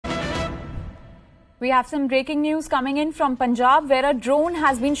We have some breaking news coming in from Punjab, where a drone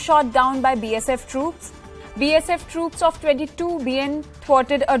has been shot down by BSF troops. BSF troops of 22 BN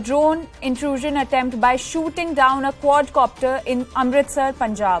thwarted a drone intrusion attempt by shooting down a quadcopter in Amritsar,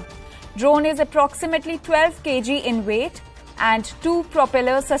 Punjab. Drone is approximately 12 kg in weight, and 2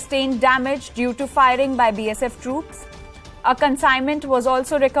 propellers sustained damage due to firing by BSF troops. A consignment was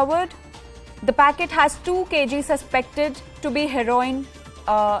also recovered. The packet has 2 kg suspected to be heroin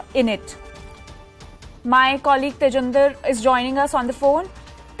in it. My colleague Tejinder is joining us on the phone.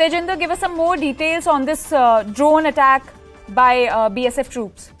 Tejinder, give us some more details on this drone attack by BSF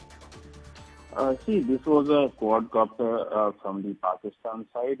troops. This was a quadcopter from the Pakistan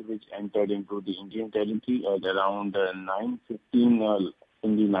side, which entered into the Indian territory at around 9:15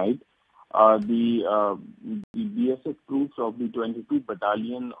 in the night. The BSF troops of the 22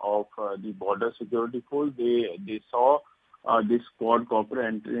 Battalion of the Border Security Force, they saw this quadcopter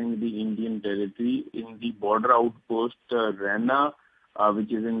entering the Indian territory in the border outpost Rana,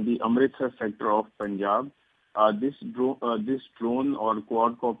 which is in the Amritsar sector of Punjab. This drone or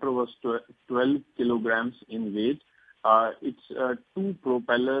quadcopter was 12 kilograms in weight. Its 2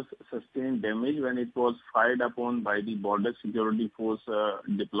 propellers sustained damage when it was fired upon by the Border Security Force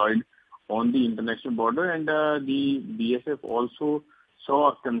deployed on the international border, and the BSF also saw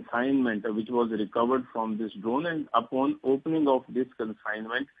a consignment which was recovered from this drone, and upon opening of this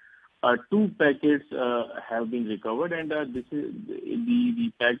consignment, 2 packets have been recovered, and this is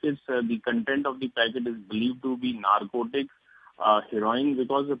the packets. The content of the packet is believed to be narcotics, heroin,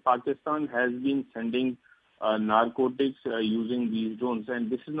 because Pakistan has been sending narcotics using these drones,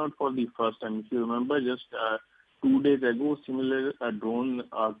 and this is not for the first time. If you remember, just 2 days ago, similar drone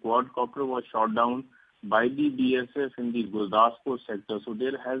quadcopter was shot down by the BSF in the Gurdaspur sector. So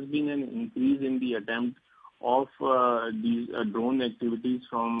there has been an increase in the attempt of these drone activities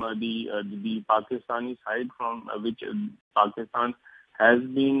from the Pakistani side, from which Pakistan has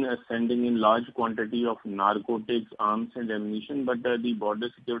been sending in large quantity of narcotics, arms and ammunition, but the Border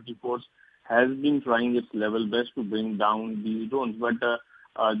Security Force has been trying its level best to bring down these drones. But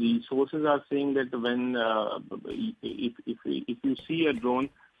the sources are saying that when if you see a drone,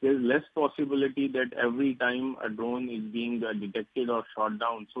 there is less possibility that every time a drone is being detected or shot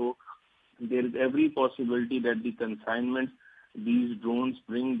down. So there is every possibility that the consignments these drones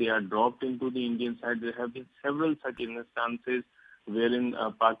bring, they are dropped into the Indian side. There have been several such instances wherein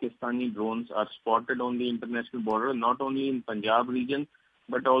Pakistani drones are spotted on the international border, not only in Punjab region,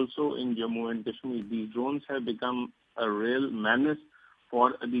 but also in Jammu and Kashmir. These drones have become a real menace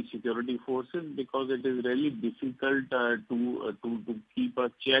for the security forces, because it is really difficult to keep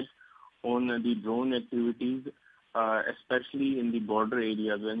a check on the drone activities, especially in the border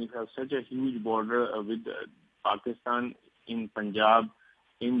areas. When you have such a huge border with Pakistan in Punjab,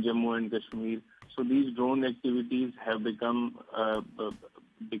 in Jammu and Kashmir, so these drone activities have become a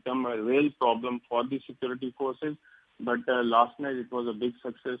real problem for the security forces. But last night it was a big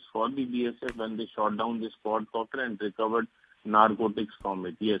success for the BSF when they shot down this quadcopter and recovered narcotics from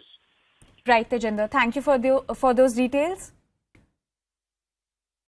it. Yes. Right, Tejinder. Thank you for those details.